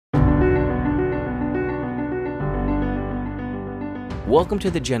Welcome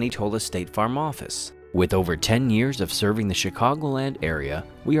to the Tola State Farm office. With over 10 years of serving the Chicagoland area,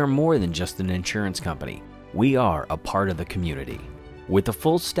 we are more than just an insurance company. We are a part of the community. With a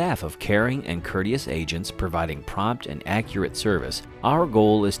full staff of caring and courteous agents providing prompt and accurate service, our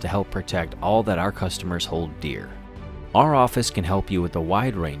goal is to help protect all that our customers hold dear. Our office can help you with a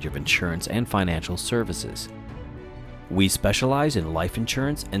wide range of insurance and financial services. We specialize in life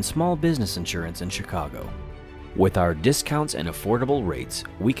insurance and small business insurance in Chicago. With our discounts and affordable rates,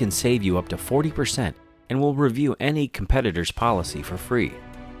 we can save you up to 40% and will review any competitor's policy for free.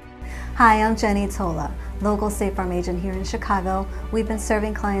 Hi, I'm Tola, local State Farm agent here in Chicago. We've been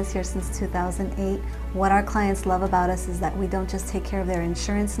serving clients here since 2008. What our clients love about us is that we don't just take care of their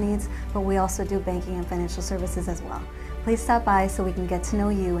insurance needs, but we also do banking and financial services as well. Please stop by so we can get to know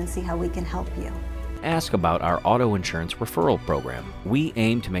you and see how we can help you. Ask about our auto insurance referral program. We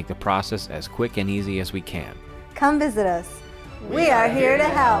aim to make the process as quick and easy as we can. Come visit us. We are here to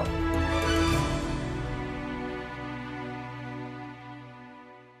help.